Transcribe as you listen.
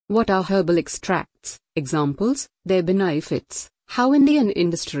What are herbal extracts? Examples, their benefits, how Indian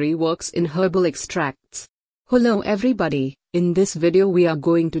industry works in herbal extracts. Hello everybody, in this video we are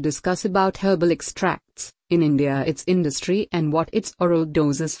going to discuss about herbal extracts, in India its industry and what its oral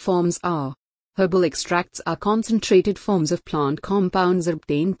doses forms are. Herbal extracts are concentrated forms of plant compounds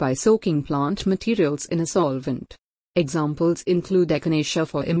obtained by soaking plant materials in a solvent. Examples include echinacea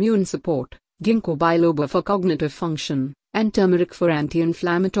for immune support, ginkgo biloba for cognitive function, and turmeric for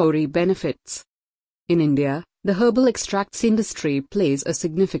anti-inflammatory benefits. In India, the herbal extracts industry plays a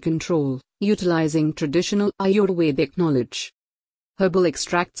significant role, utilizing traditional Ayurvedic knowledge. Herbal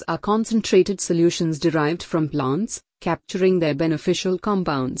extracts are concentrated solutions derived from plants, capturing their beneficial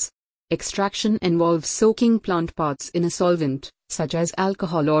compounds. Extraction involves soaking plant parts in a solvent, such as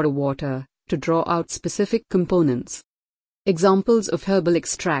alcohol or water, to draw out specific components. Examples of herbal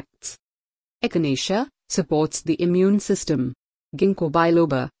extracts: echinacea supports the immune system. Ginkgo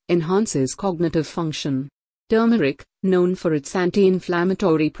biloba enhances cognitive function. Turmeric, known for its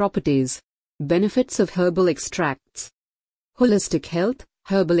anti-inflammatory properties. Benefits of herbal extracts. Holistic health.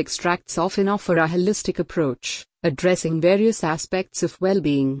 Herbal extracts often offer a holistic approach, addressing various aspects of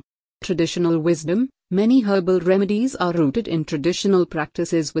well-being. Traditional wisdom. Many herbal remedies are rooted in traditional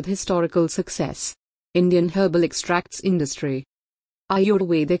practices with historical success. Indian herbal extracts industry.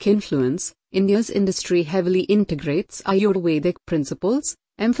 Ayurvedic influence. India's industry heavily integrates Ayurvedic principles,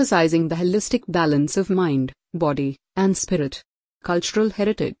 emphasizing the holistic balance of mind, body, and spirit. Cultural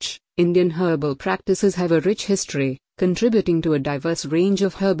heritage. Indian herbal practices have a rich history, contributing to a diverse range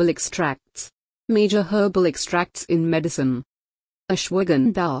of herbal extracts. Major herbal extracts in medicine.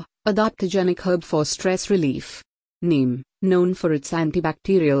 Ashwagandha, adaptogenic herb for stress relief. Neem, known for its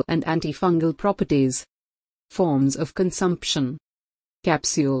antibacterial and antifungal properties. Forms of consumption.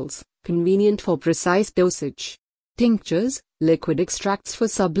 Capsules, convenient for precise dosage. Tinctures, liquid extracts for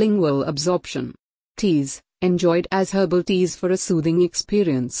sublingual absorption. Teas, enjoyed as herbal teas for a soothing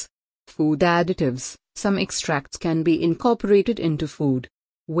experience. Food additives, some extracts can be incorporated into food.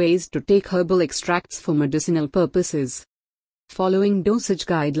 Ways to take herbal extracts for medicinal purposes. Following dosage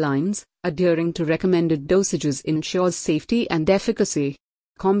guidelines, adhering to recommended dosages ensures safety and efficacy.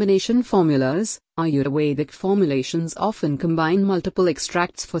 Combination formulas. Ayurvedic formulations often combine multiple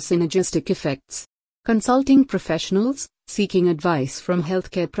extracts for synergistic effects. Consulting professionals. Seeking advice from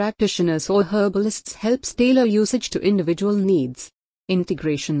healthcare practitioners or herbalists helps tailor usage to individual needs.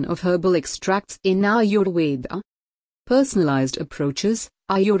 Integration of herbal extracts in Ayurveda. Personalized approaches.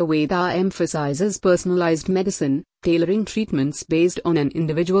 Ayurveda emphasizes personalized medicine, tailoring treatments based on an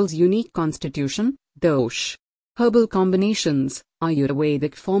individual's unique constitution, dosh. Herbal combinations.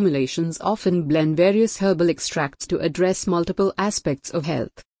 Ayurvedic formulations often blend various herbal extracts to address multiple aspects of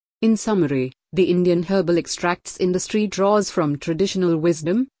health. In summary, the Indian herbal extracts industry draws from traditional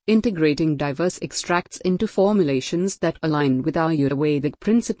wisdom, integrating diverse extracts into formulations that align with Ayurvedic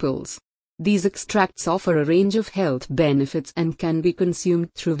principles. These extracts offer a range of health benefits and can be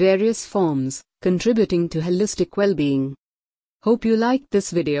consumed through various forms, contributing to holistic well-being. Hope you liked this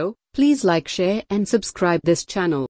video. Please like, share and subscribe this channel.